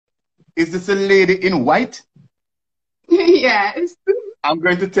Is this a lady in white? Yes. I'm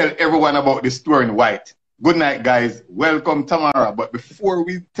going to tell everyone about the story in white. Good night, guys. Welcome, Tamara. But before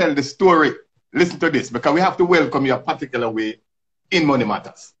we tell the story, listen to this, because we have to welcome you a particular way in Money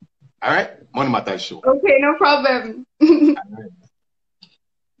Matters. All right? Money Matters show. Okay, no problem.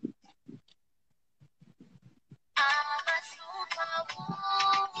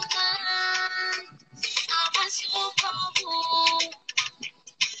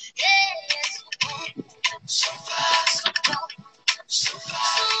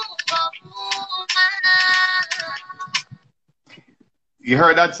 You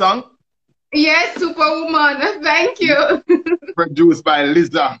heard that song? Yes, Superwoman. Thank you. Produced by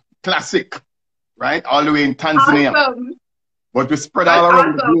Lisa. Classic. Right? All the way in Tanzania. Awesome. But we spread all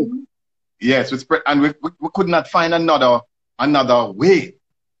around the globe. Awesome. Yes, we spread, and we could not find another way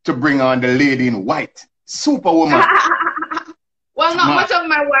to bring on the lady in white. Superwoman. Well, not much of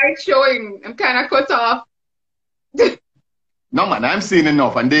my white showing. I'm kind of cut off. No, man, I'm seeing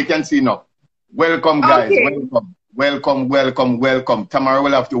enough, and they can see enough. Welcome, guys. Okay. Welcome. Welcome, welcome, welcome. Tamara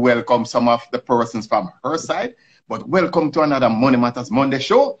will have to welcome some of the persons from her side, but welcome to another Money Matters Monday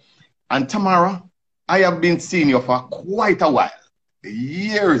show. And Tamara, I have been seeing you for quite a while.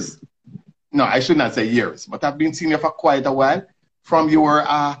 Years. No, I should not say years, but I've been seeing you for quite a while from you were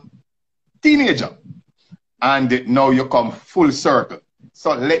a teenager. And now you come full circle.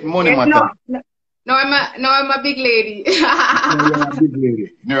 So let Money Matters. No, I'm a big lady. You're a big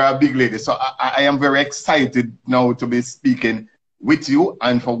lady. You're a big lady. So I am very excited now to be speaking with you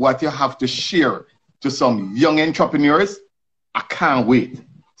and for what you have to share to some young entrepreneurs. I can't wait.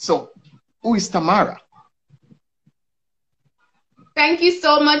 So who is Tamara? Thank you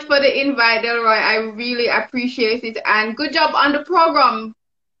so much for the invite, Delroy. I really appreciate it. And good job on the program.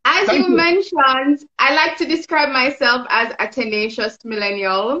 As you mentioned, I like to describe myself as a tenacious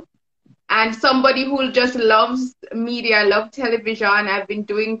millennial. And somebody who just loves media, love television. I've been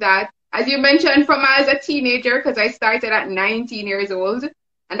doing that, as you mentioned, from as a teenager, because I started at 19 years old.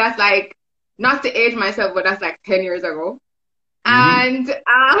 And that's like, not to age myself, but that's like 10 years ago. And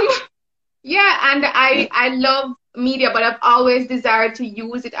yeah, and I love media, but I've always desired to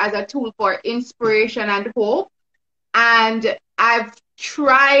use it as a tool for inspiration and hope. And I've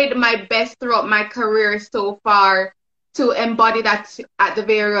tried my best throughout my career so far to embody that at the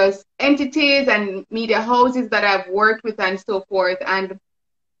various entities and media houses that I've worked with and so forth. And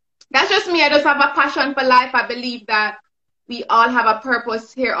that's just me. I just have a passion for life. I believe that we all have a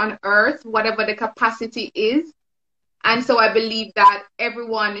purpose here on earth, whatever the capacity is. And so I believe that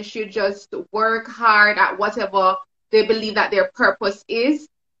everyone should just work hard at whatever they believe that their purpose is.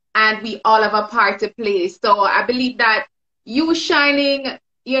 And we all have a part to play. So I believe that you shining,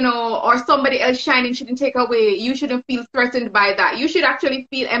 you know, or somebody else shining shouldn't take away. You shouldn't feel threatened by that. You should actually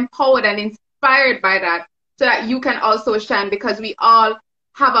feel empowered and inspired by that so that you can also shine, because we all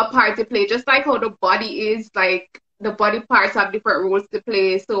have a part to play. Just like how the body is, like the body parts have different roles to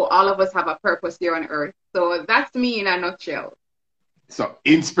play. So all of us have a purpose here on earth. So that's me in a nutshell. So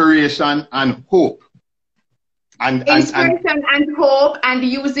inspiration and hope. Inspiration and hope, and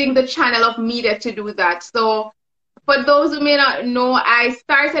using the channel of media to do that. So for those who may not know, I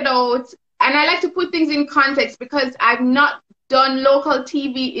started out, and I like to put things in context because I've not done local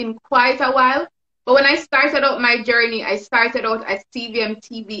TV in quite a while. But when I started out my journey, I started out at CVM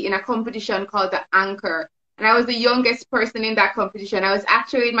TV in a competition called The Anchor. And I was the youngest person in that competition. I was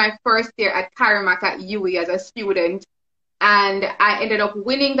actually in my first year at Karamak at UWI as a student. And I ended up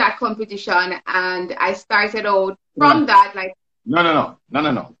winning that competition. And I started out from that, like... No.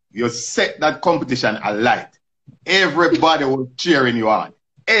 You set that competition alight. Everybody was cheering you on.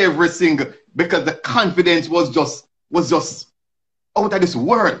 Every single, because the confidence was just out of this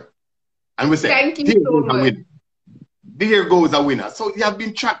world. And we said, thank you so much. There goes a winner. So you have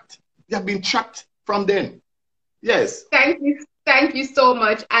been tracked. You have been tracked from then. Yes. Thank you so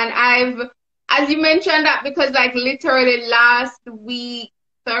much. And I've, as you mentioned that, because like literally last week,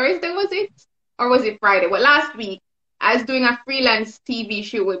 Thursday was it? Or was it Friday? Well, last week, I was doing a freelance TV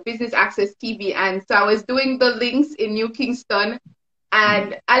show with Business Access TV. And so I was doing the links in New Kingston.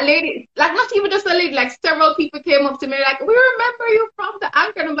 And a lady, like not even just a lady, like several people came up to me like, we remember you from The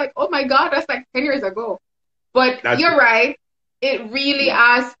Anchor. And I'm like, oh my God, that's like 10 years ago. But you're right. It really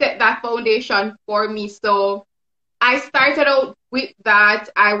has set that foundation for me. So I started out with that.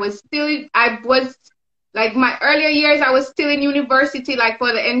 I was like my earlier years, I was still in university, like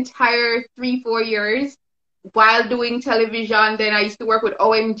for the entire 3-4 years while doing television. Then I used to work with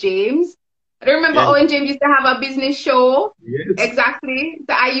Owen James. I don't remember Owen James used to have a business show. Yes. Exactly.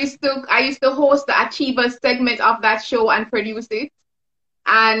 So I used to host the Achievers segment of that show and produce it.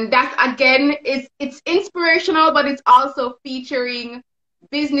 And that again it's inspirational, but it's also featuring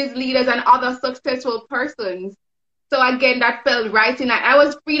business leaders and other successful persons. So again, that felt right in. I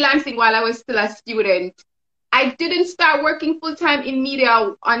was freelancing while I was still a student. I didn't start working full-time in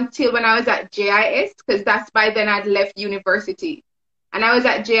media until when I was at JIS, because that's by then I'd left university. And I was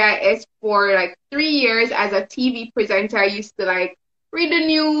at JIS for like 3 years as a TV presenter. I used to like read the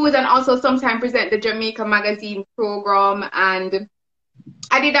news and also sometimes present the Jamaica Magazine program. And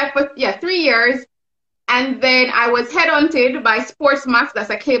I did that for 3 years. And then I was headhunted by Sportsmax, that's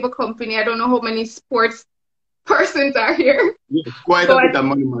a cable company. I don't know how many sports persons are here. Yes, quite a bit of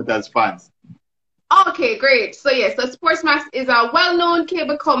Money Matters fans. Okay, great. So yes, so Sportsmax is a well-known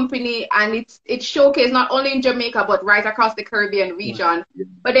cable company, and it's showcased not only in Jamaica but right across the Caribbean region.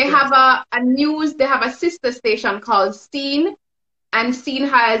 But they have they have a sister station called Scene, and Scene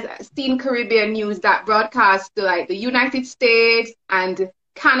has Scene Caribbean News that broadcasts to like the United States and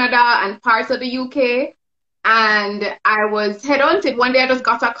Canada and parts of the UK. And I was headhunted. One day I just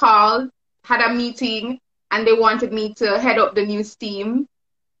got a call, had a meeting, and they wanted me to head up the news team.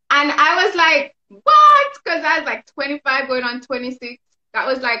 And I was like, what? Because I was like 25 going on 26. That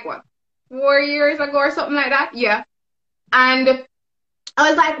was like, what, 4 years ago or something like that? Yeah. And I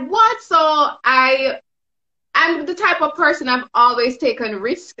was like, what? So I'm the type of person I've always taken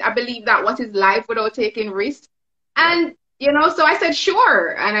risks. I believe that what is life without taking risks? And, you know, so I said,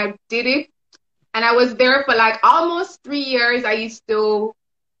 sure. And I did it. And I was there for like almost 3 years. I used to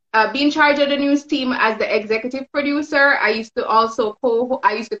be in charge of the news team as the executive producer. I used to also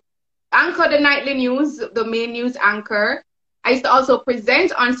anchor the nightly news, the main news anchor. I used to also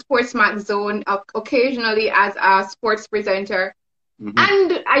present on Sportsmax Zone occasionally as a sports presenter.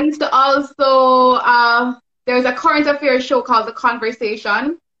 And I used to also, there's a current affairs show called The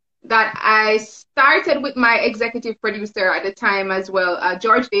Conversation that I started with my executive producer at the time as well,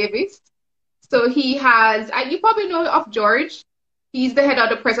 George Davis. So he has, you probably know of George. He's the head of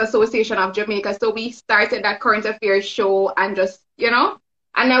the Press Association of Jamaica. So we started that current affairs show and just, you know,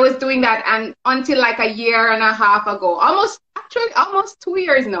 and I was doing that and until like a year and a half ago, almost 2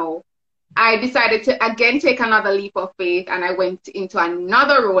 years now, I decided to again take another leap of faith and I went into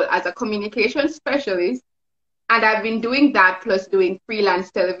another role as a communications specialist. And I've been doing that plus doing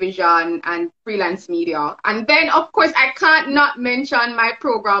freelance television and freelance media. And then, of course, I can't not mention my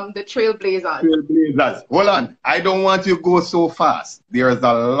program, The Trailblazers. Trailblazers. Hold on. I don't want you to go so fast. There's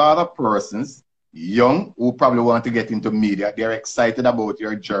a lot of persons, young, who probably want to get into media. They're excited about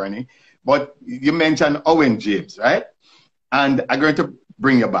your journey. But you mentioned Owen James, right? And I'm going to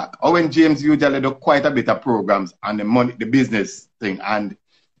bring you back. Owen James usually do quite a bit of programs on the business thing. And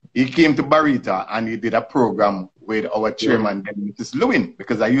he came to Barita and he did a program with our chairman, Mrs. Lewin,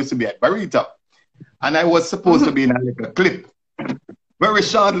 because I used to be at Barita. And I was supposed to be in a little clip, very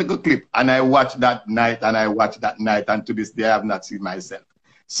short little clip. And I watched that night and I watched that night. And to this day, I have not seen myself.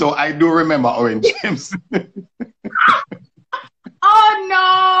 So I do remember Owen James. Oh,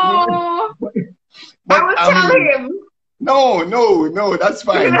 no. But I will tell him. No, that's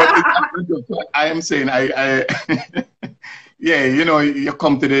fine. But I am saying, yeah, you know, you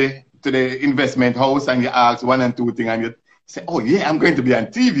come to the investment house and you ask one and two things and you say, oh yeah, I'm going to be on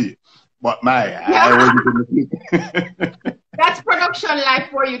TV. But I wasn't going to. That's production life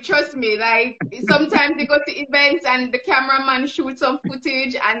for you, trust me. Like sometimes you go to events and the cameraman shoots some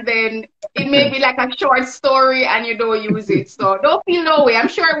footage and then it may be like a short story and you don't use it. So don't feel no way. I'm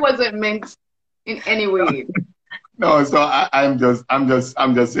sure it wasn't meant in any way. No, so I'm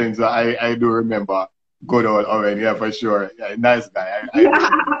just saying. So I do remember good old Owen, yeah, for sure. Yeah, nice guy.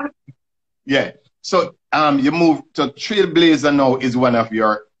 Yeah. So you moved to Trailblazer now is one of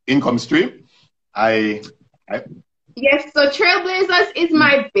your income stream. Yes, so Trailblazers is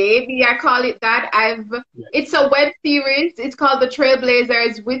my baby. I call it that. It's a web series. It's called The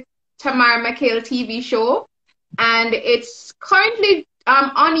Trailblazers with Tamara and McKayle TV show. And it's currently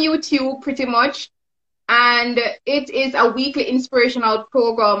on YouTube pretty much. And it is a weekly inspirational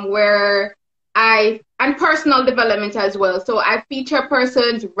program where and personal development as well. So I feature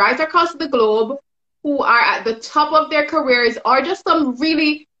persons right across the globe who are at the top of their careers or just some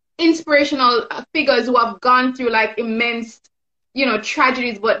really inspirational figures who have gone through like immense, you know,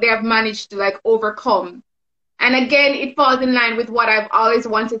 tragedies, but they have managed to like overcome. And again, it falls in line with what I've always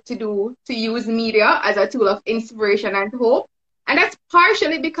wanted to do, to use media as a tool of inspiration and hope. And that's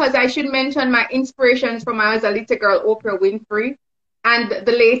partially because I should mention my inspirations from when I was a little girl, Oprah Winfrey, and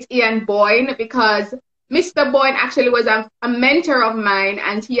the late Ian Boyne, because Mr. Boyne actually was a mentor of mine,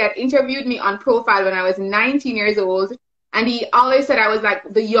 and he had interviewed me on Profile when I was 19 years old. And he always said I was like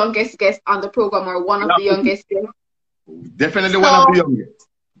the youngest guest on the program or one of the youngest guests. Definitely one of the youngest.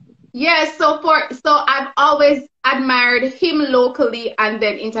 Yes, so I've always admired him locally and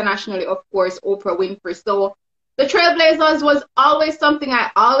then internationally, of course, Oprah Winfrey. So the Trailblazers was always something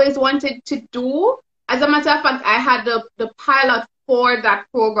I always wanted to do. As a matter of fact, I had the pilot for that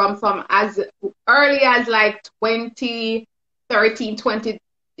program from as early as like 2013,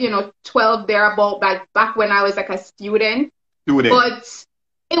 12 thereabout, back when I was like a student. But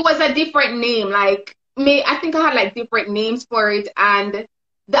it was a different name. Like I think I had like different names for it, and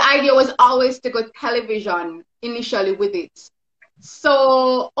the idea was always to go television initially with it.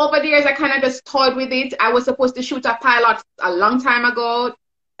 So over the years, I kind of just toyed with it. I was supposed to shoot a pilot a long time ago,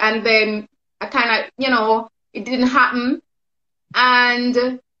 and then I kind of, it didn't happen. And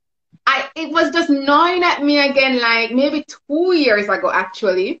it was just gnawing at me again, like maybe 2 years ago,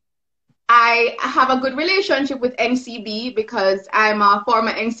 actually. I have a good relationship with NCB because I'm a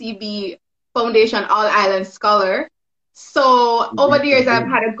former NCB Foundation All-Island Scholar. So over the years, I've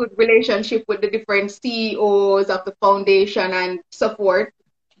had a good relationship with the different CEOs of the foundation and so forth.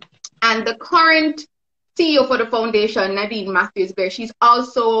 And the current CEO for the foundation, Nadine Matthews-Bear, she's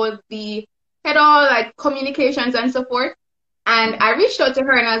also the head of like communications and so forth. And I reached out to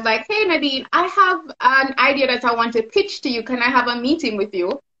her and I was like, hey, Nadine, I have an idea that I want to pitch to you. Can I have a meeting with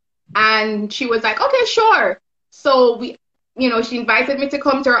you? And she was like, okay, sure. So she invited me to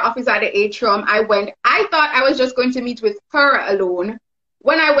come to her office at the atrium. I went. I thought I was just going to meet with her alone.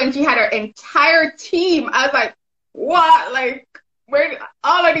 When I went, she had her entire team. I was like, what? Like, where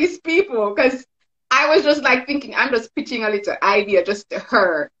all of these people? Because I was just like thinking, I'm just pitching a little idea just to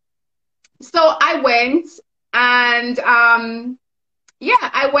her. So I went and,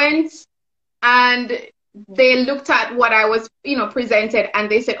 I went and they looked at what I was, presented, and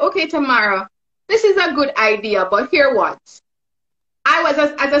they said, okay, Tamara, this is a good idea, but here what? As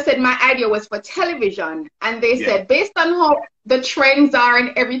I said, my idea was for television. And they said, based on how the trends are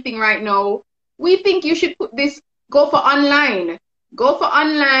and everything right now, we think you should go for online. Go for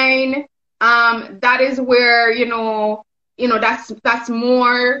online. That is where, that's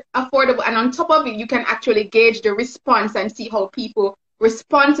more affordable. And on top of it, you can actually gauge the response and see how people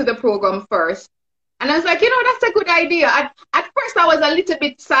respond to the program first. And I was like, that's a good idea. At first, I was a little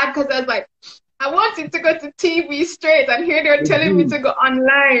bit sad because I was like, I wanted to go to TV straight, and here they're telling me to go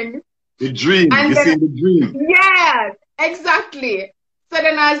online. The dream. You see the dream. Yeah, exactly. So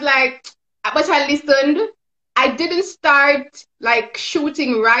then I was like, but I listened. I didn't start like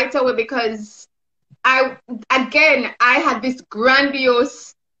shooting right away because I had this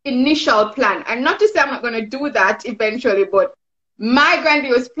grandiose initial plan. And not to say I'm not going to do that eventually, but my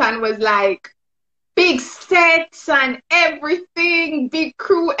grandiose plan was like big sets and everything, big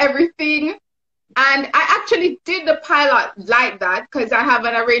crew, everything. And I actually did the pilot like that because I have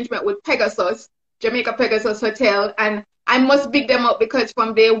an arrangement with Pegasus, Jamaica Pegasus Hotel. And I must big them up because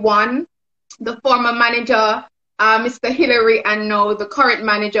from day one, the former manager, Mr. Hillary, and now the current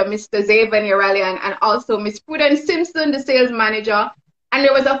manager, Mr. Zaven Iralian, and also Miss Prudence Simpson, the sales manager. And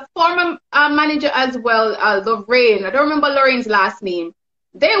there was a former manager as well, Lorraine. I don't remember Lorraine's last name.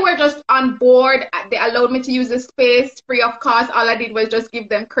 They were just on board. They allowed me to use the space free of cost. All I did was just give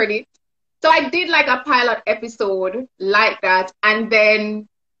them credit. So I did like a pilot episode like that. And then,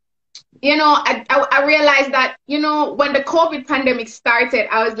 I realized that, when the COVID pandemic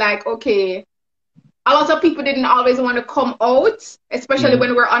started, I was like, okay, a lot of people didn't always want to come out, especially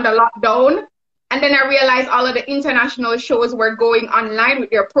when we're under lockdown. And then I realized all of the international shows were going online with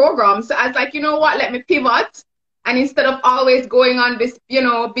their programs. So I was like, you know what, let me pivot. And instead of always going on this,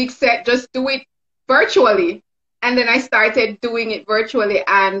 big set, just do it virtually. And then I started doing it virtually.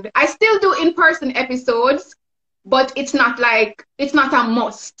 And I still do in-person episodes, but it's not a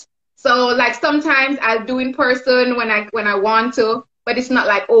must. So like sometimes I'll do in person when I want to, but it's not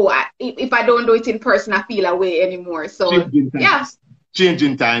like, if I don't do it in person, I feel away anymore. So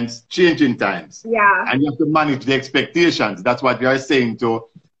Changing times. Yeah. And you have to manage the expectations. That's what you're saying to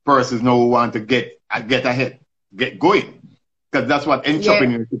persons who want to get ahead, get going. Because that's what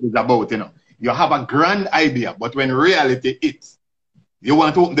entrepreneurship is about, You have a grand idea, but when reality hits, you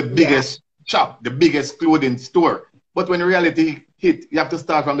want to open the biggest shop, the biggest clothing store. But when reality hits, you have to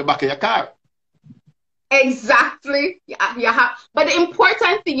start from the back of your car. Exactly. Yeah. But the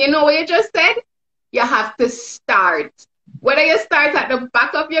important thing, what you just said? You have to start. Whether you start at the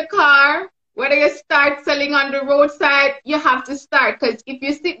back of your car, whether you start selling on the roadside, you have to start. Because if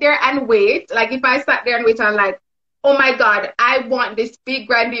you sit there and wait, like if I sat there and wait, I'm like, oh my God, I want this big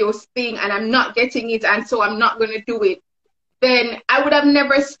grandiose thing and I'm not getting it, and so I'm not going to do it, then I would have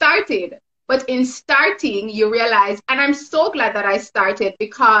never started. But in starting, you realize, and I'm so glad that I started,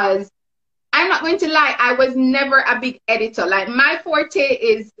 because I'm not going to lie, I was never a big editor. Like, my forte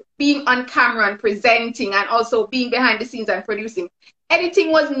is being on camera and presenting and also being behind the scenes and producing.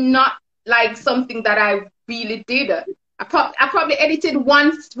 Editing was not like something that I really did. I probably edited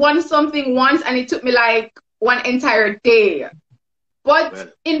something once, and it took me like one entire day.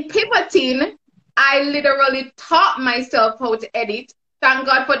 But in pivoting, I literally taught myself how to edit. Thank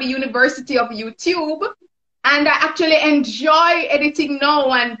God for the University of YouTube. And I actually enjoy editing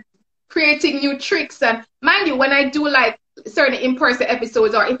now and creating new tricks. And mind you, when I do like certain in-person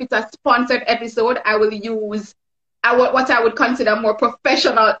episodes, or if it's a sponsored episode, I will use what I would consider more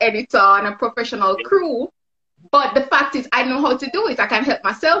professional editor and a professional crew. But the fact is, I know how to do it. I can help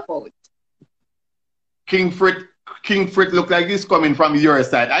myself out. King Frit look like he's coming from your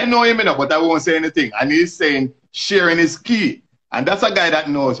side. I know him enough, but I won't say anything. And he's saying sharing is key. And that's a guy that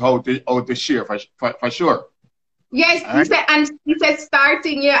knows how to share for sure. Yes, he said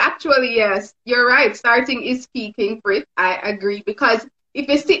starting, yeah, actually, yes, you're right. Starting is key, King Frit. I agree. Because if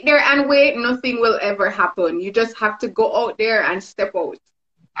you sit there and wait, nothing will ever happen. You just have to go out there and step out.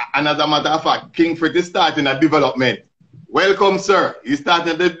 And as a matter of fact, King Frit is starting a development. Welcome, sir. He's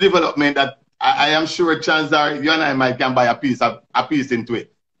starting the development that I am sure chances are you and I can buy a piece into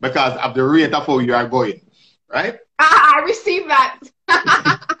it because of the rate of how you are going, right? I received that.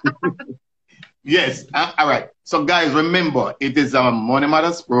 Yes. All right. So guys, remember, it is a Money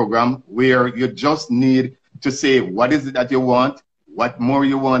Matters program where you just need to say what is it that you want, what more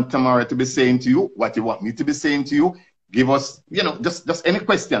you want Tamara to be saying to you, what you want me to be saying to you. Give us, you know, just any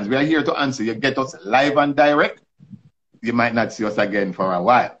questions. We are here to answer. You get us live and direct. You might not see us again for a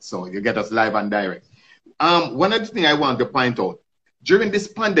while. So you get us live and direct. One other thing I want to point out, during this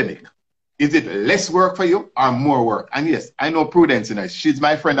pandemic, is it less work for you or more work? And yes, I know Prudence, you know, she's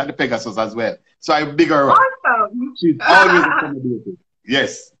my friend at the Pegasus as well. So I big her up. Awesome. She's always accommodating.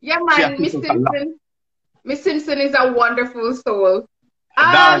 Yes. Yeah, man, Miss Simpson is a wonderful soul.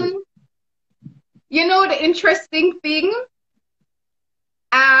 You know, the interesting thing,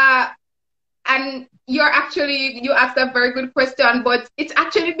 and you asked a very good question, but it's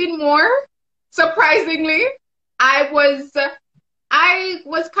actually been more, surprisingly. I was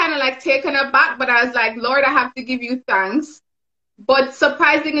kind of like taken aback, but I was like, Lord, I have to give you thanks. But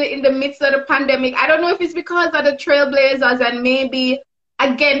surprisingly, in the midst of the pandemic, I don't know if it's because of the Trailblazers and maybe,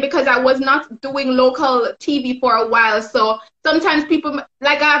 again, because I was not doing local TV for a while. So sometimes people,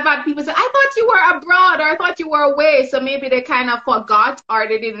 like I've had people say, I thought you were abroad or I thought you were away. So maybe they kind of forgot or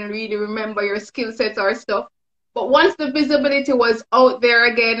they didn't really remember your skill sets or stuff. But once the visibility was out there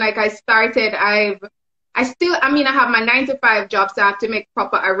again, like I started, I have my 9-to-5 job, so I have to make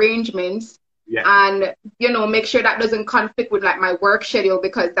proper arrangements. Yeah. And, you know, make sure that doesn't conflict with like my work schedule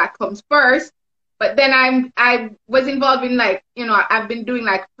because that comes first. But then I was involved in like, you know, I've been doing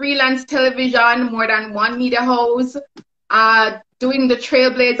like freelance television, more than one media house, doing the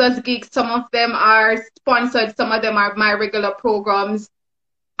Trailblazers gigs. Some of them are sponsored, some of them are my regular programs,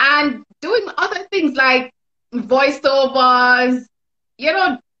 and doing other things like voiceovers, you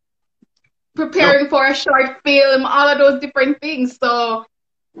know, preparing for a short film, all of those different things. So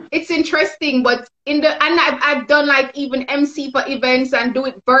it's interesting, but I've done like even MC for events and do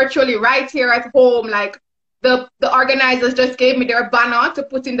it virtually right here at home. Like the organizers just gave me their banner to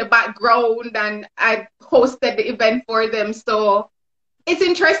put in the background and I hosted the event for them. So it's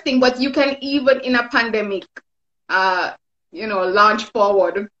interesting, but you can even in a pandemic, you know, launch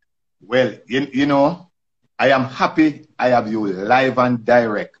forward. Well, you know, I am happy I have you live and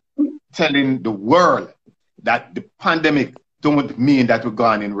direct telling the world that the pandemic don't mean that we're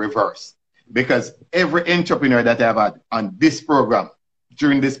going in reverse. Because every entrepreneur that I've had on this program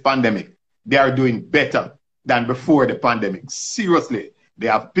during this pandemic, they are doing better than before the pandemic. Seriously. They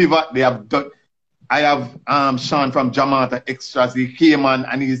have pivot, they have done. I have Sean from Jamaica Extras. He came on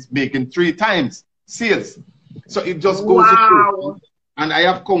and he's making 3 times sales. So it just goes to show. And I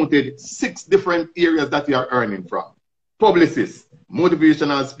have counted 6 different areas that you are earning from. Publicist,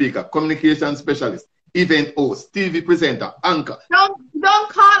 motivational speaker, communication specialist, event host, TV presenter, anchor. Don't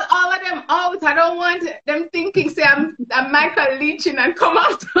call all of them out. I don't want them thinking, say, I'm McKayle leeching and come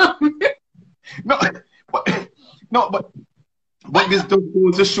after me. But this does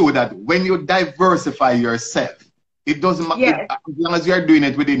go to show that when you diversify yourself, it doesn't matter. Yes. As long as you are doing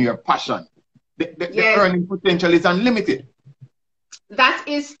it within your passion, the earning potential is unlimited. That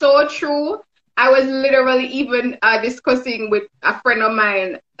is so true. I was literally even discussing with a friend of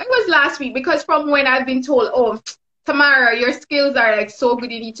mine. It was last week because from when I've been told, oh, Tamara, your skills are like so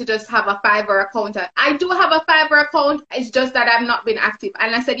good, you need to just have a Fiverr account. I do have a Fiverr account. It's just that I've not been active.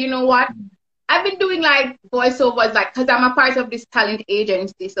 And I said, you know what? I've been doing like voiceovers, like, because I'm a part of this talent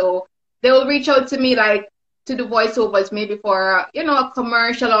agency. So they will reach out to me like to do voiceovers, maybe for, you know, a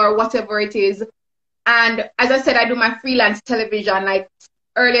commercial or whatever it is. And as I said, I do my freelance television. Like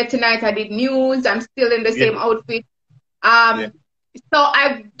earlier tonight, I did news. I'm still in the same outfit. So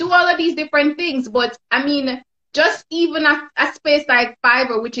I do all of these different things. But I mean, just even a space like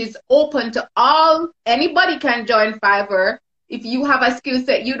Fiverr, which is open to all, anybody can join Fiverr. If you have a skill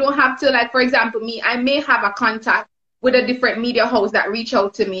set, you don't have to, like, for example, me, I may have a contact with a different media house that reach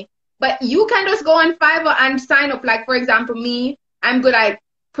out to me. But you can just go on Fiverr and sign up. Like, for example, me, I'm good at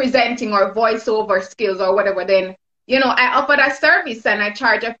presenting or voiceover skills or whatever. Then, you know, I offer that service and I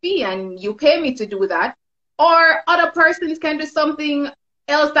charge a fee and you pay me to do that. Or other persons can do something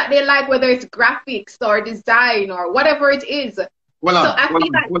else that they like, whether it's graphics or design or whatever it is. Hold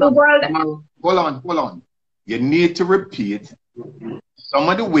on. You need to repeat some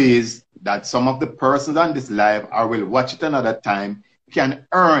of the ways that some of the persons on this live, or will watch it another time, can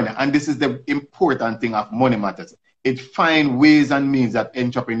earn. And this is the important thing of Money Matters. It finds ways and means that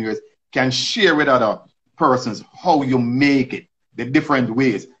entrepreneurs can share with other persons how you make it, the different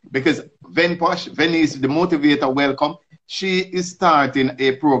ways. Because Venice, the motivator, welcome. She is starting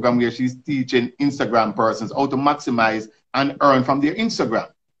a program where she's teaching Instagram persons how to maximize and earn from their Instagram.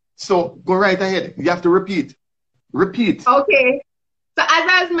 So go right ahead. You have to repeat. Repeat. Okay. So as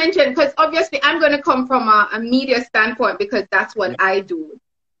I mentioned, because obviously I'm going to come from a media standpoint because that's what I do,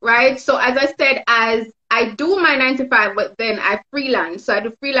 right? So as I said, as I do my 9 to 5, but then I freelance. So I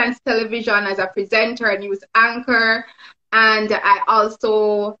do freelance television as a presenter and news anchor. And I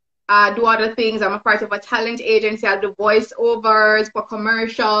also do other things. I'm a part of a talent agency. I do voiceovers for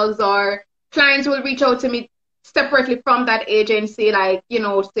commercials, or clients will reach out to me separately from that agency, like, you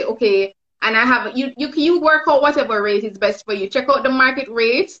know, say, okay, and I have, you work out whatever rate is best for you. Check out the market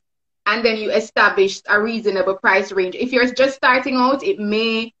rates, and then you establish a reasonable price range. If you're just starting out, it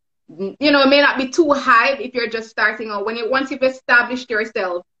may, you know, it may not be too high if you're just starting out. Once you've established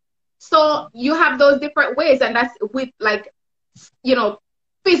yourself. So you have those different ways, and that's with, like, you know,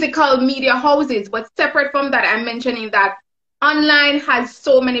 physical media houses. But separate from that, I'm mentioning that online has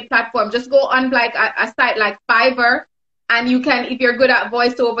so many platforms. Just go on like a site like Fiverr, and you can, if you're good at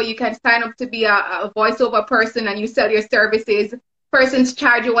voiceover, you can sign up to be a voiceover person and you sell your services. Persons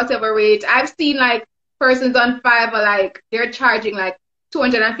charge you whatever rate. I've seen like persons on Fiverr, like they're charging like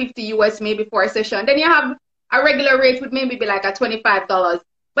 250 US maybe for a session. Then you have a regular rate would maybe be like a $25.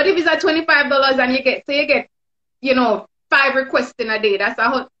 But if it's at $25 and you get, you know, 5 requests in a day, that's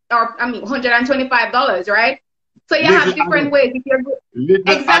 $125, right? So you have different ways. If you're good,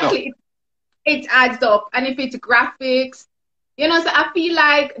 exactly, it adds up. And if it's graphics, you know, so I feel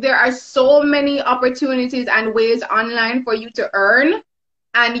like there are so many opportunities and ways online for you to earn,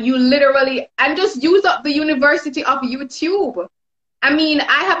 and you literally, and just use up the university of YouTube. I mean,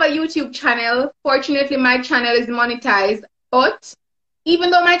 I have a YouTube channel. Fortunately, my channel is monetized, but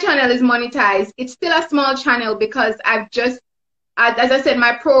even though my channel is monetized, it's still a small channel because I've just, as I said,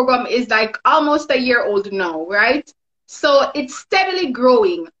 my program is like almost a year old now, right? So it's steadily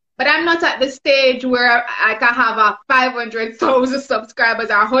growing, but I'm not at the stage where I can have a 500,000 subscribers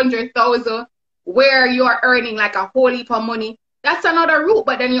or 100,000 where you are earning like a whole heap of money. That's another route.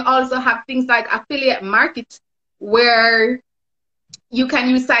 But then you also have things like affiliate market where you can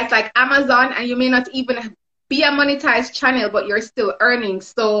use sites like Amazon, and you may not even be a monetized channel, but you're still earning.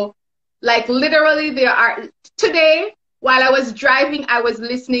 So like literally there are, today while I was driving, I was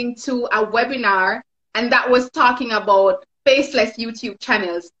listening to a webinar, and that was talking about faceless YouTube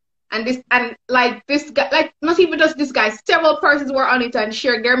channels. And this guy, like not even just this guy, several persons were on it and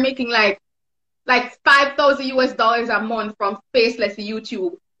shared they're making like $5,000 US a month from faceless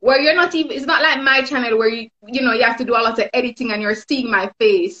YouTube, where you're not even, it's not like my channel where you know you have to do a lot of editing and you're seeing my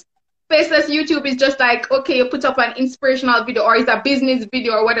face. Faceless YouTube is just like, okay, you put up an inspirational video or it's a business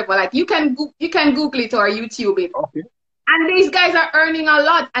video or whatever. Like you can Google it or YouTube it. Okay. And these guys are earning a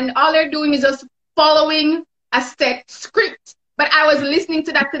lot, and all they're doing is just following a set script. But I was listening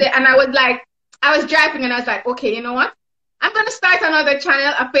to that today, and I was driving, and I was like, okay, you know what? I'm gonna start another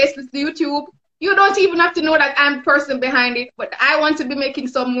channel, a faceless YouTube. You don't even have to know that I'm the person behind it, but I want to be making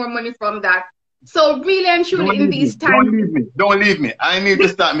some more money from that. So really and truly in these times. Don't leave me. I need to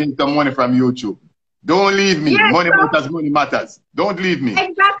start making some money from YouTube. Don't leave me. Yes, money matters, money matters. Don't leave me.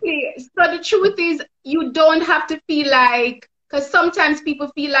 Exactly. So the truth is, you don't have to feel like, because sometimes people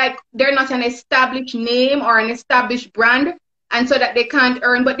feel like they're not an established name or an established brand, and so that they can't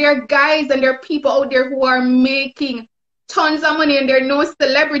earn. But there are guys and there are people out there who are making tons of money, and they're no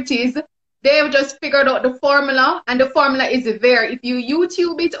celebrities. They've just figured out the formula, and the formula is there. If you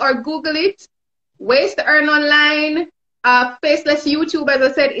YouTube it or Google it, ways to earn online, Faceless YouTube, as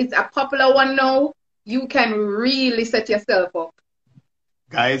I said, is a popular one now. You can really set yourself up.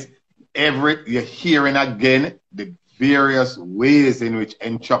 Guys, you're hearing again the various ways in which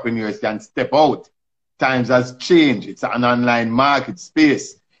entrepreneurs can step out. Times has changed. It's an online market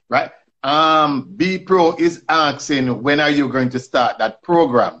space, right? B Pro is asking, when are you going to start that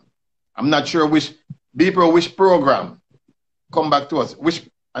program? I'm not sure which, B Pro, which program? Come back to us.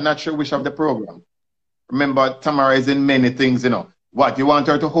 I'm not sure which of the program. Remember, Tamara is in many things, you know. What, you want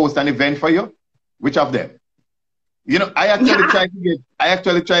her to host an event for you? Which of them? You know, I actually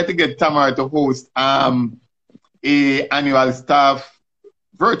tried to get Tamara to host a annual staff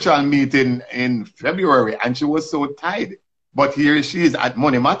virtual meeting in February, and she was so tired. But here she is at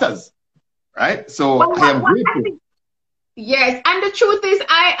Money Matters, right? So I am grateful. Yes, and the truth is,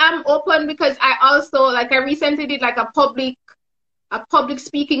 I am open because I also, like, I recently did like a public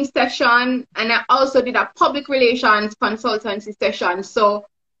speaking session, and I also did a public relations consultancy session. So,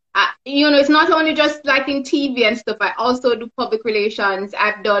 you know, it's not only just like in TV and stuff. I also do public relations.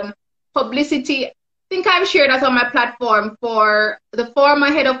 I've done publicity. I think I've shared that on my platform for the former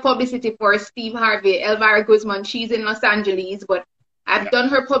head of publicity for Steve Harvey, Elvira Guzman. She's in Los Angeles, but I've done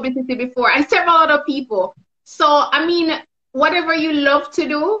her publicity before, and several other people. So, I mean, whatever you love to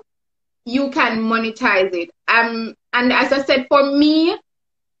do, you can monetize it. And as I said, for me,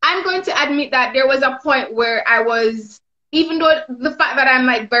 I'm going to admit that there was a point where I was, even though the fact that I'm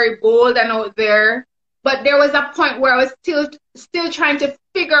like very bold and out there, but there was a point where I was still trying to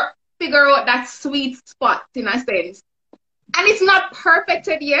figure out that sweet spot, in a sense. And it's not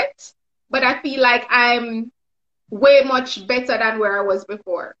perfected yet, but I feel like I'm way much better than where I was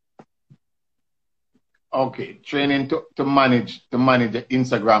before. Okay, training to manage the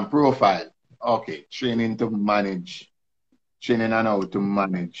Instagram profile. Okay, training on how to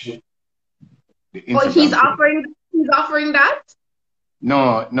manage the Instagram. Oh, he's offering that?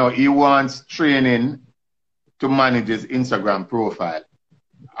 No, he wants training to manage his Instagram profile.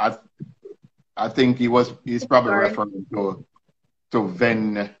 I think he's probably referring to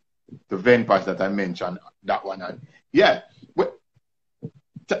Ven part that I mentioned, that one. And yeah,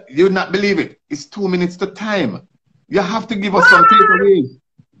 you'd not believe it. It's 2 minutes to time. You have to give us some takeaways.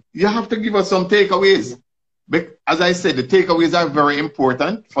 You have to give us some takeaways. But as I said, the takeaways are very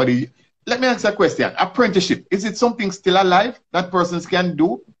important for the... Let me ask a question. Apprenticeship, is it something still alive that persons can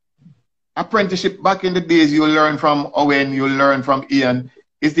do? Apprenticeship, back in the days, you learn from Owen, you learn from Ian.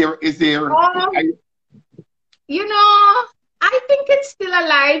 Is there... You know, I think it's still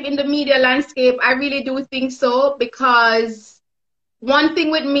alive in the media landscape. I really do think so, because one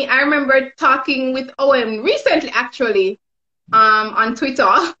thing with me, I remember talking with Owen recently, actually, on Twitter.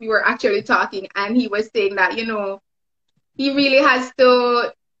 We were actually talking, and he was saying that, you know, he really has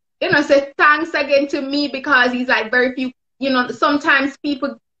to, you know, say thanks again to me, because he's like, very few, you know, sometimes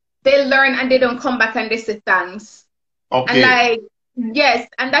people, they learn and they don't come back and they say thanks. Okay. And like, yes,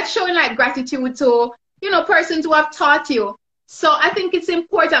 and that's showing like gratitude to, you know, persons who have taught you. So I think it's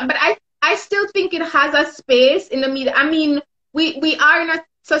important, but I still think it has a space in the media. I mean, we are in a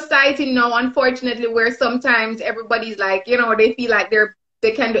society now, unfortunately, where sometimes everybody's like, you know, they feel like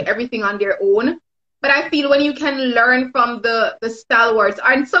they can do everything on their own. But I feel when you can learn from the stalwarts,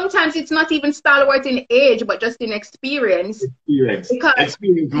 and sometimes it's not even stalwart in age, but just in experience.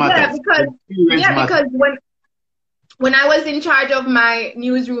 Experience matters. Because when I was in charge of my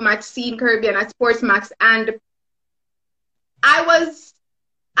newsroom at Scene Caribbean at Sportsmax, and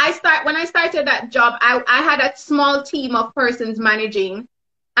when I started that job, I had a small team of persons managing,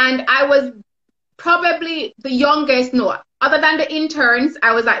 and I was probably the youngest, other than the interns,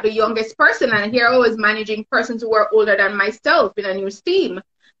 I was like the youngest person, and here I was managing persons who were older than myself in a new team.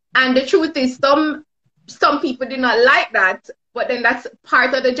 And the truth is, some people did not like that, but then that's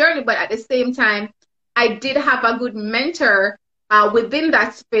part of the journey. But at the same time, I did have a good mentor within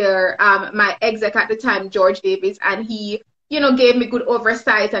that sphere, my exec at the time, George Davis, and he, you know, gave me good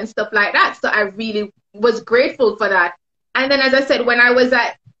oversight and stuff like that. So I really was grateful for that. And then, as I said, when I was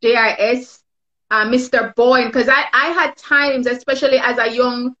at JIS, Mr. Boyne, because I had times, especially as a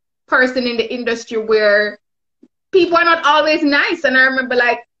young person in the industry, where people are not always nice. And I remember,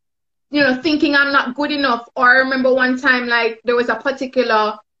 like, you know, thinking I'm not good enough. Or I remember one time, like, there was a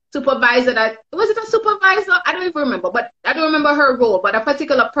particular supervisor was it a supervisor? I don't even remember, but I don't remember her role, but a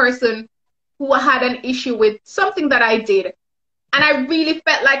particular person who had an issue with something that I did. And I really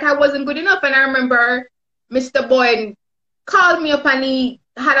felt like I wasn't good enough. And I remember Mr. Boyne called me up, and he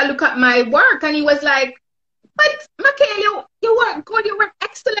had a look at my work, and he was like, but McKayle, you work good, you work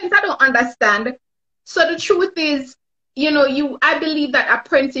excellent. I don't understand. So the truth is, you know, I believe that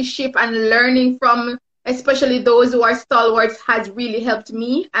apprenticeship and learning from especially those who are stalwarts, has really helped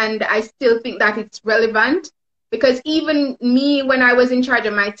me. And I still think that it's relevant because even me, when I was in charge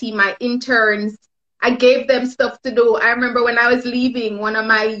of my team, my interns, I gave them stuff to do. I remember when I was leaving, one of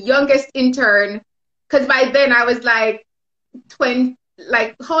my youngest intern, because by then I was like 20,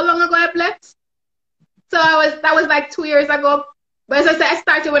 like how long ago I left? So that was like 2 years ago. But as I said, I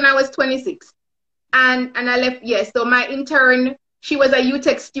started when I was 26. And I left, yes. So my intern, she was a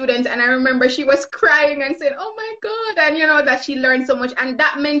UTech student, and I remember she was crying and saying, "Oh my God," and you know that she learned so much, and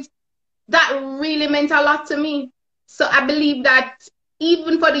that really meant a lot to me. So I believe that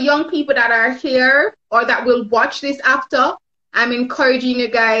even for the young people that are here or that will watch this after, I'm encouraging you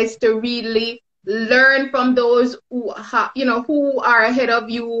guys to really learn from those who who are ahead of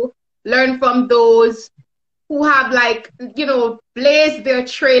you, learn from those who have, like, blazed their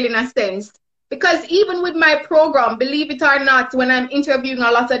trail in a sense. Because even with my program, believe it or not, when I'm interviewing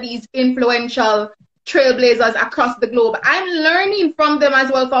a lot of these influential trailblazers across the globe, I'm learning from them as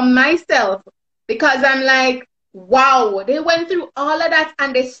well, from myself, because I'm like, wow, they went through all of that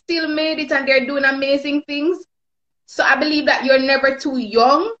and they still made it and they're doing amazing things. So I believe that you're never too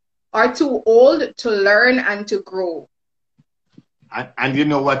young or too old to learn and to grow. And you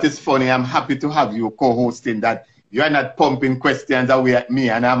know what is funny? I'm happy to have you co-hosting that. You're not pumping questions away at me,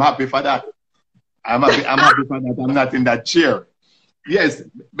 and I'm happy for that. I'm happy for that. I'm not in that chair. Yes,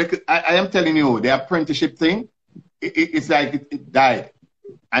 because I am telling you, the apprenticeship thing, it's like it died.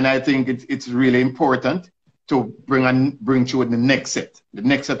 And I think it's really important to bring through the next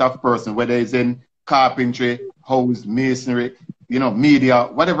set of person, whether it's in carpentry, house, masonry, media,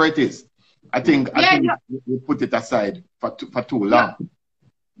 whatever it is. I think we put it aside for too long.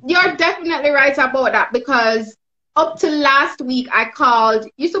 You're definitely right about that, because up to last week, I called,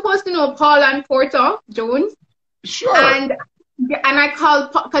 you're supposed to know Paul and Porter Jones. Sure. And I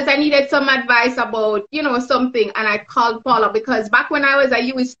called because I needed some advice about, something. And I called Paula because back when I was a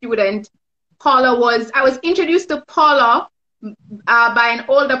US student, I was introduced to Paula by an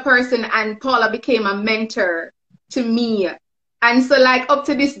older person, and Paula became a mentor to me. And so, like, up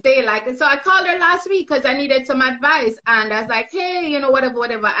to this day, so I called her last week because I needed some advice. And I was like, hey,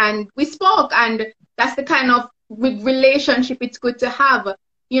 whatever. And we spoke. And that's the kind of relationship it's good to have,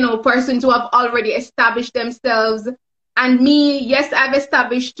 persons who have already established themselves. And me, yes, I've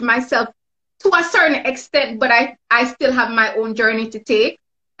established myself to a certain extent, but I still have my own journey to take.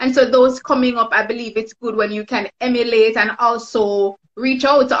 And so those coming up, I believe it's good when you can emulate and also reach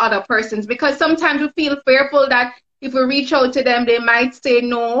out to other persons, because sometimes we feel fearful that if we reach out to them, they might say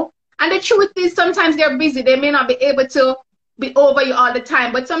no. And the truth is, sometimes they're busy. They may not be able to be over you all the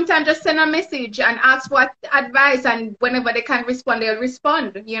time, but sometimes just send a message and ask for advice, and whenever they can respond, they'll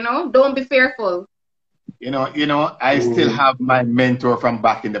respond. Don't be fearful. I still have my mentor from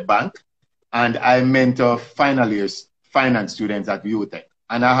back in the bank, and I mentor final years finance students at UTech,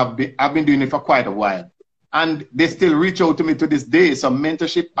 and I've been doing it for quite a while, and they still reach out to me to this day. So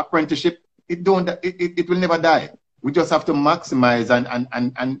mentorship, apprenticeship, it will never die. We just have to maximize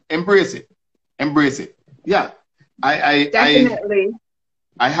and embrace it. Yeah. Definitely.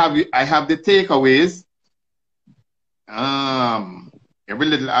 I have the takeaways. Every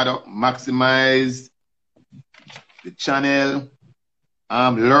little adult, maximize the channel.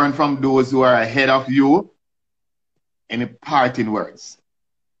 Learn from those who are ahead of you. Any parting words?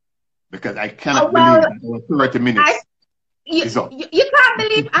 Because I cannot believe that our 30 minutes is up. You can't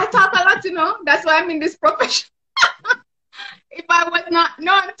believe I talk a lot, That's why I'm in this profession. If I was not,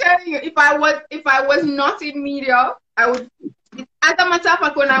 no, I'm telling you, if I was not in media, I would. As a matter of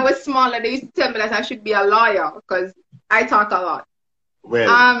fact, when I was smaller, they used to tell me that I should be a lawyer because I talk a lot.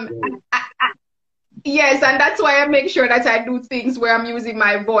 Well, yes, and that's why I make sure that I do things where I'm using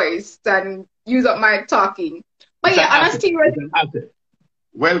my voice and use up my talking. But yeah, honestly,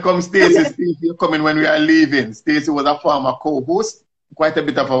 welcome, Stacey. Stacey, you're coming when we are leaving. Stacey was a former co-host. Quite a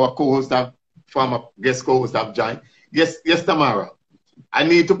bit of our co-hosts former guest co-hosts have joined. Yes, Tamara. I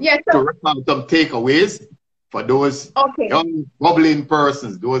need to wrap up some takeaways for those young, bubbling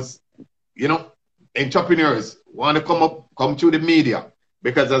persons, those, entrepreneurs who want to come through the media.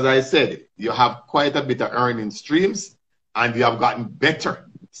 Because as I said, you have quite a bit of earning streams and you have gotten better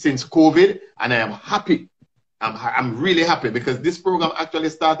since COVID. And I am happy. I'm really happy because this program actually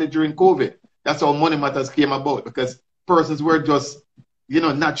started during COVID. That's how Money Matters came about, because persons were just,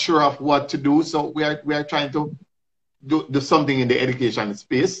 not sure of what to do. So we are trying to do something in the education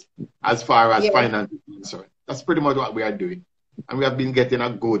space as far as finance is concerned. That's pretty much what we are doing. And we have been getting a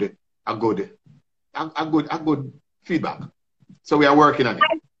good feedback. So we are working on it.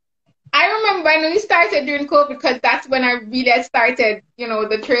 I remember, I know you started during COVID because that's when I really started, you know,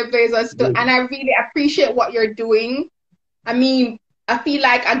 the Trailblazers too. And I really appreciate what you're doing. I mean, I feel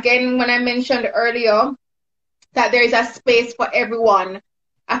like, again, when I mentioned earlier that there is a space for everyone,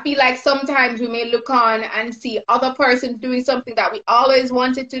 I feel like sometimes we may look on and see other persons doing something that we always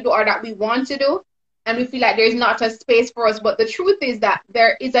wanted to do or that we want to do, and we feel like there's not a space for us. But the truth is that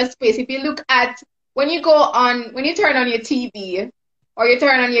there is a space. If you look at when you turn on your TV or you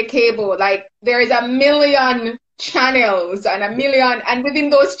turn on your cable, like there is a million channels and within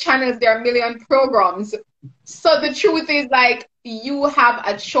those channels there are a million programs. So the truth is, like, you have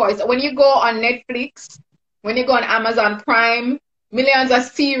a choice. When you go on Netflix, when you go on Amazon Prime, millions of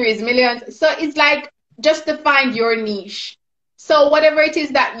series, millions. So it's like, just to find your niche. So whatever it is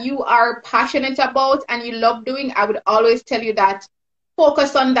that you are passionate about and you love doing, I would always tell you that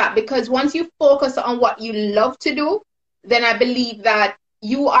focus on that, because once you focus on what you love to do, then I believe that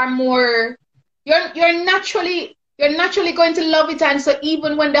you are more, you're naturally going to love it. And so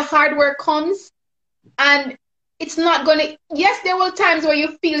even when the hard work comes, and it's not going to, yes, there will times where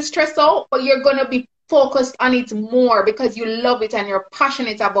you feel stressed out, but you're going to be focused on it more because you love it and you're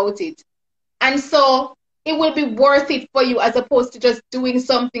passionate about it. And so it will be worth it for you, as opposed to just doing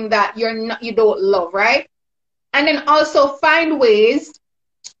something that you don't love, right? And then also find ways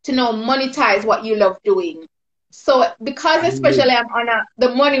to monetize what you love doing. So because especially I'm on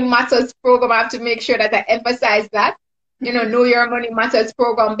the Money Matters program, I have to make sure that I emphasize that, know your Money Matters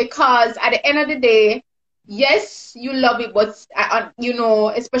program, because at the end of the day, yes, you love it, but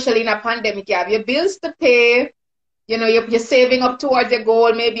especially in a pandemic, you have your bills to pay. You're saving up towards your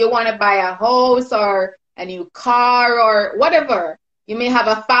goal. Maybe you want to buy a house or a new car or whatever. You may have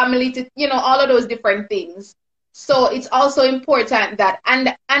a family to, all of those different things. So it's also important that,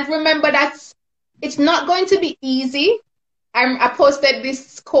 and remember that it's not going to be easy. I posted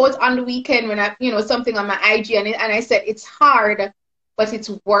this quote on the weekend when something on my IG, and I said, it's hard, but it's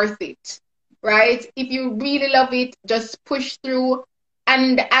worth it. Right? If you really love it, just push through.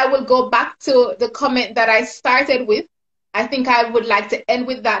 And I will go back to the comment that I started with. I think I would like to end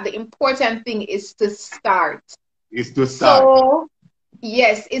with that. The important thing is to start. It's to start. So,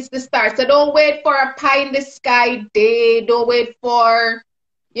 yes, it's the start. So don't wait for a pie in the sky day. Don't wait for,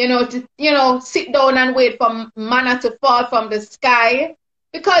 to sit down and wait for manna to fall from the sky.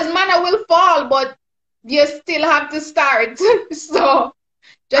 Because manna will fall, but you still have to start. So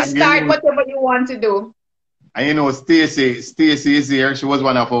just start whatever you want to do. And Stacy is here. She was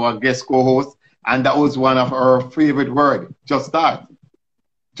one of our guest co-hosts, and that was one of her favorite words. Just start.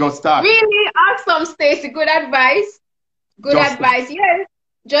 Just start. Really awesome, Stacy. Good advice. Good advice. Yes.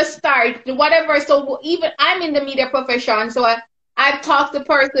 Just start. Whatever. So even I'm in the media profession, so I've talked to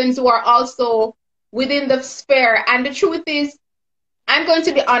persons who are also within the sphere. And the truth is, I'm going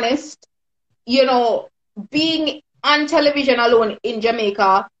to be honest, being on television alone in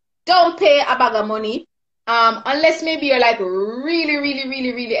Jamaica don't pay a bag of money, unless maybe you're like really, really,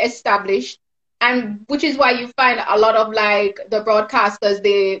 really, really established, and which is why you find a lot of like the broadcasters,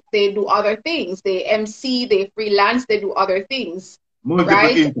 they do other things. They MC, they freelance, they do other things. Multiple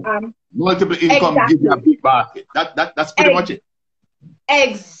income. Multiple income exactly. Gives you a big basket. That's pretty much it.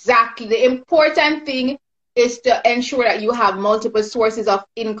 Exactly. The important thing is to ensure that you have multiple sources of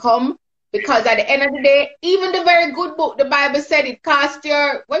income. Because at the end of the day, even the very good book, the Bible said it cost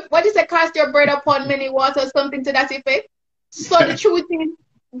your, what is it, cast your bread upon many waters, something to that effect. So the truth is,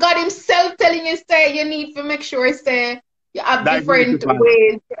 God himself telling you, say, you need to make sure, say, you have different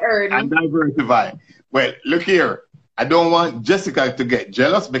ways to earn. And diversify. Well, look here. I don't want Jessica to get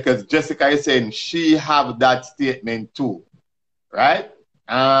jealous, because Jessica is saying she have that statement too, right?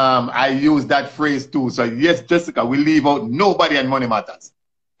 I use that phrase too. So yes, Jessica, we leave out nobody and Money Matters.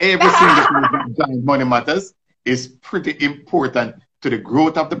 Every single thing Money Matters is pretty important to the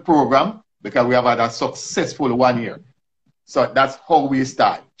growth of the program, because we have had a successful 1 year. So that's how we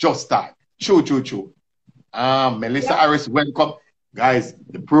start. Just start. Choo. Melissa Harris, welcome. Guys,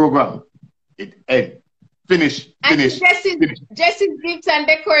 the program, it ends. Finish. Jesse's Gifts and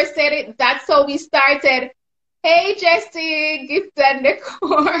Decor said it. That's how we started. Hey, Jesse, Gifts and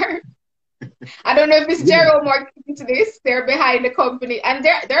Decor. I don't know if it's Jerome or to this. They're behind the company, and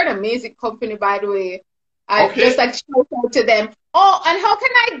they're an amazing company, by the way. Just like shout out to them. Oh, and how can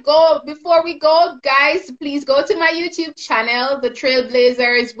I go before we go, guys? Please go to my YouTube channel, The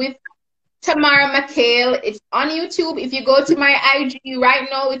Trailblazers with Tamara McKayle. It's on YouTube. If you go to my IG right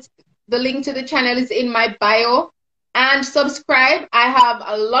now, it's the link to the channel is in my bio. And subscribe. I have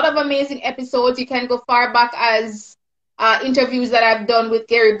a lot of amazing episodes. You can go far back as interviews that I've done with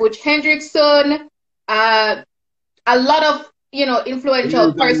Gary Butch Hendrickson. A lot of you know,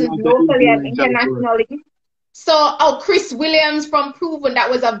 influential Yes, I persons want the locally and influential person. internationally. So, oh, Chris Williams from Proven, that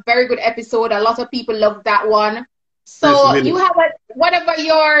was a very good episode. A lot of people loved that one. Chris So you Willis. have whatever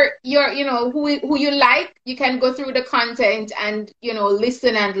your you know who you like, you can go through the content and you know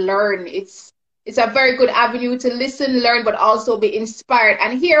listen and learn. It's a very good avenue to listen, learn, but also be inspired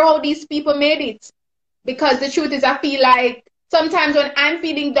and hear how these people made it. Because the truth is, I feel like sometimes when I'm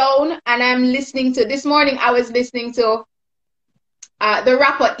feeling down and I'm listening to this morning, I was listening to the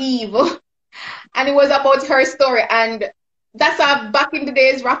rapper Eve, and it was about her story. And that's a back in the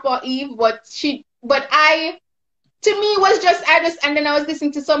days rapper Eve, but I, to me, it was just, and then I was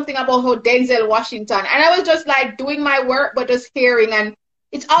listening to something about how Denzel Washington, and I was just like doing my work, but just hearing. And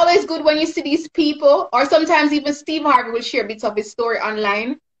it's always good when you see these people, or sometimes even Steve Harvey will share bits of his story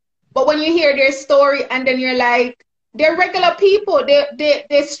online. But when you hear their story, and then you're like, they're regular people.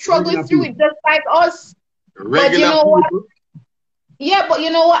 They struggle Regular through it people. just like us. But you Regular know what? people. Yeah, but you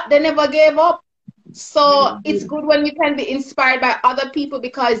know what? They never gave up. They So never it's give up. good when you can be inspired by other people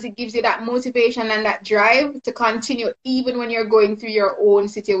because it gives you that motivation and that drive to continue even when you're going through your own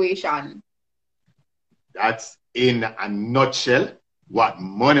situation. That's in a nutshell what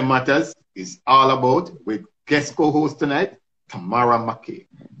Money Matters is all about with guest co-host tonight, Tamara McKayle,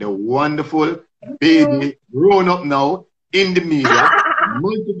 the wonderful baby grown up now in the media,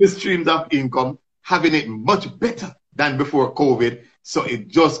 multiple streams of income, having it much better than before COVID. So it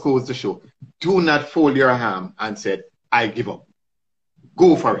just goes to show, do not fold your arm and say, I give up.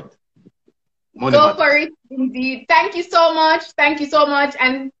 Go for it. Money Go for Matters. it, indeed. Thank you so much. Thank you so much.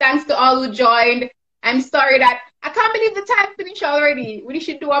 And thanks to all who joined. I'm sorry that I can't believe the time finished already. We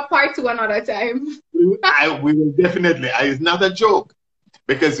should do a part 2 another time. We will definitely. It's not a joke.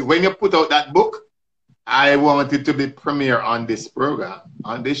 Because when you put out that book, I want it to be premiere on this program,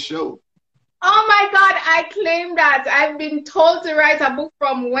 on this show. Oh my God, I claim that. I've been told to write a book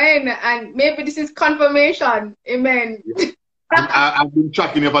from when, and maybe this is confirmation. Amen. Yeah. I've been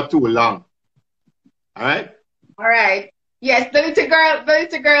tracking you for too long. All right? All right. Yes, the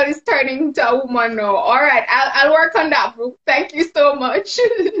little girl is turning into a woman now. All right, I'll work on that book. Thank you so much.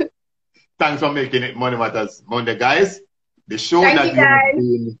 Thanks for making it Money Matters Monday, guys. The show Thank that you you have guys.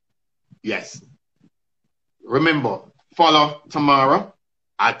 been, yes. Remember, follow Tamara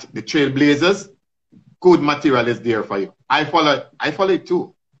at the Trailblazers. Good material is there for you. I follow it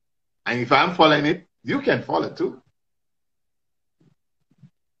too. And if I'm following it, you can follow too.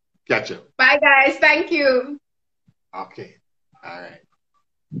 Catch you. Bye, guys. Thank you. Okay. All right.